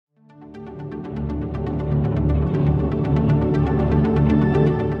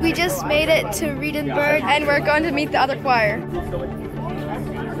made it to Riedenburg, and we're going to meet the other choir.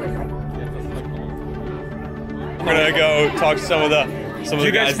 We're gonna go talk to some of the guys. Do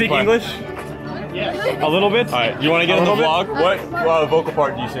you guys speak English? Yes. A little bit? Alright, you wanna get in the vlog? What vocal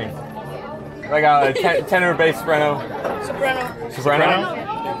part do you sing? Like a tenor, bass, soprano? Soprano. Soprano?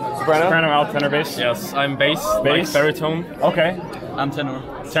 Soprano, alt, tenor, bass? Yes, I'm bass. Bass? Like baritone. Okay. I'm tenor.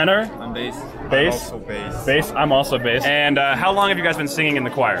 Tenor? I'm bass. Bass? I'm also bass. Bass? I'm also bass. And how long have you guys been singing in the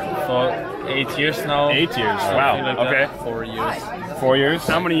choir? For 8 years now. 8 years? Wow. Like okay. 4 years. 4 years?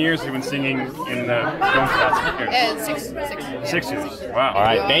 How many years have you been singing in the Domstadt? 6 years. 6 years. Wow. All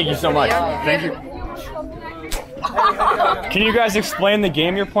right. Thank you so much. Thank you. Can you guys explain the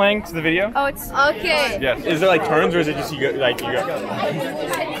game you're playing to the video? Oh, it's okay. Yeah. Is there like turns, or is it just you go?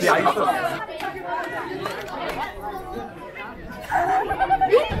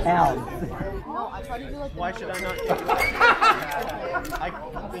 Why should I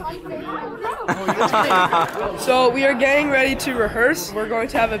not? So we are getting ready to rehearse. We're going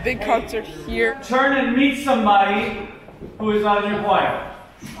to have a big concert here. Turn and meet somebody who is on your choir.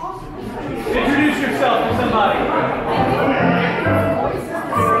 Introduce yourself to somebody.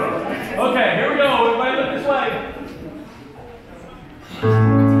 Okay, here we go. Everybody look this way.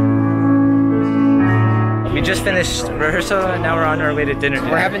 We just finished rehearsal and now we're on our way to dinner.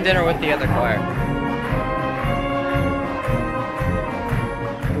 We're having dinner with the other choir.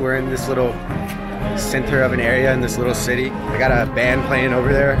 We're in this little center of an area in this little city. I got a band playing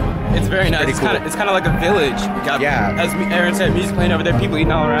over there. It's very nice. It's kind of like a village. We got, as Aaron said, music playing over there, people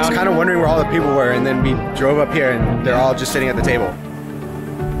eating all around. I was kind of wondering where all the people were, and then we drove up here and they're all just sitting at the table.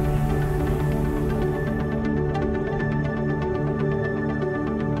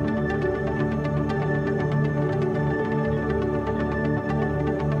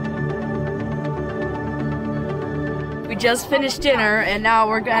 We just finished dinner and now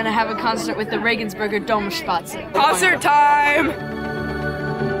we're gonna have a concert with the Regensburger Domspatze. Concert time!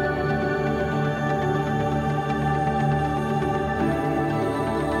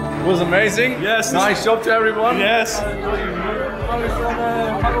 It was amazing. Yes. Nice job to everyone. Yes.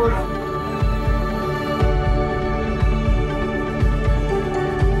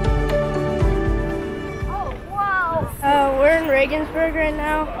 We're in Regensburg right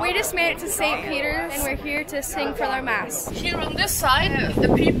now. We just made it to St. Peter's and we're here to sing for their mass. Here on this side,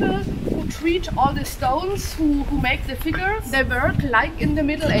 the people who treat all the stones, who make the figures, they work like in the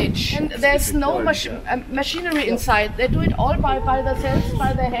Middle Age. And there's no machinery inside. They do it all by themselves,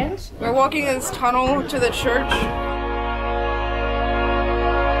 by their hands. We're walking in this tunnel to the church.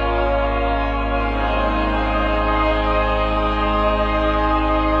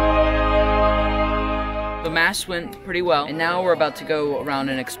 The mass went pretty well, and now we're about to go around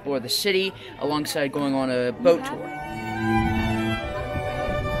and explore the city alongside going on a boat tour.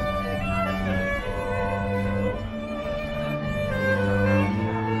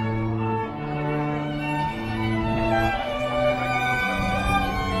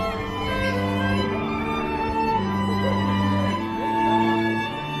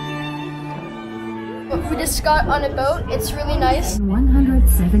 We just got on a boat. It's really nice. In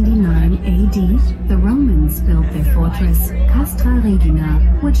 179 AD, the Romans built their fortress Castra Regina,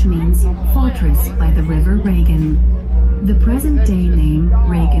 which means fortress by the river Regen. The present-day name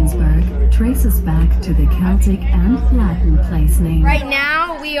Regensburg traces back to the Celtic and Latin place name. Right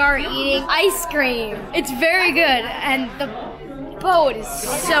now we are eating ice cream. It's very good and the boat is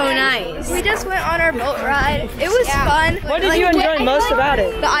so nice. We just went on our boat ride. It was fun. What did you enjoy most about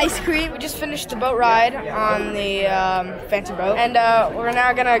it? The ice cream. We just finished the boat ride on the fancy boat, and we're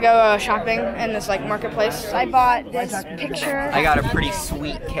now gonna go shopping in this like marketplace. I bought this picture. I got a pretty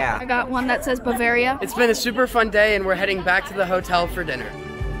sweet cap. I got one that says Bavaria. It's been a super fun day, and we're heading back to the hotel for dinner.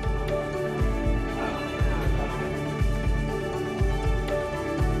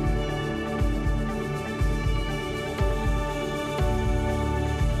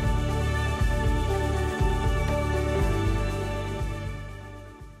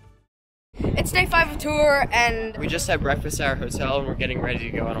 It's day 5 of tour, and we just had breakfast at our hotel and we're getting ready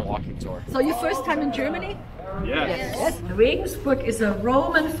to go on a walking tour. So your first time in Germany? Yes. Yes. Regensburg is a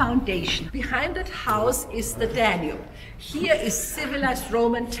Roman foundation. Behind that house is the Danube. Here is civilized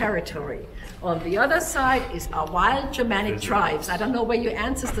Roman territory. On the other side is our wild Germanic tribes. I don't know where your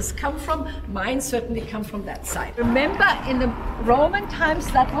ancestors come from. Mine certainly come from that side. Remember, in the Roman times,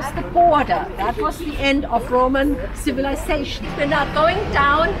 that was the border. That was the end of Roman civilization. We're now going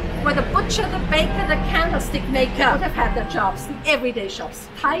down where the butcher, the baker, the candlestick maker would have had their jobs, the everyday shops.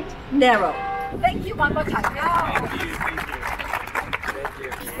 Tight, narrow. Thank you one more time. Thank you.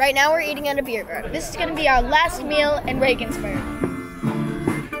 Right now we're eating at a beer garden. This is going to be our last meal in Regensburg.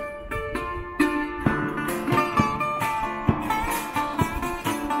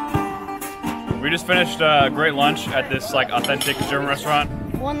 We just finished a great lunch at this like authentic German restaurant.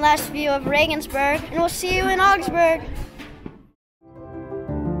 One last view of Regensburg, and we'll see you in Augsburg.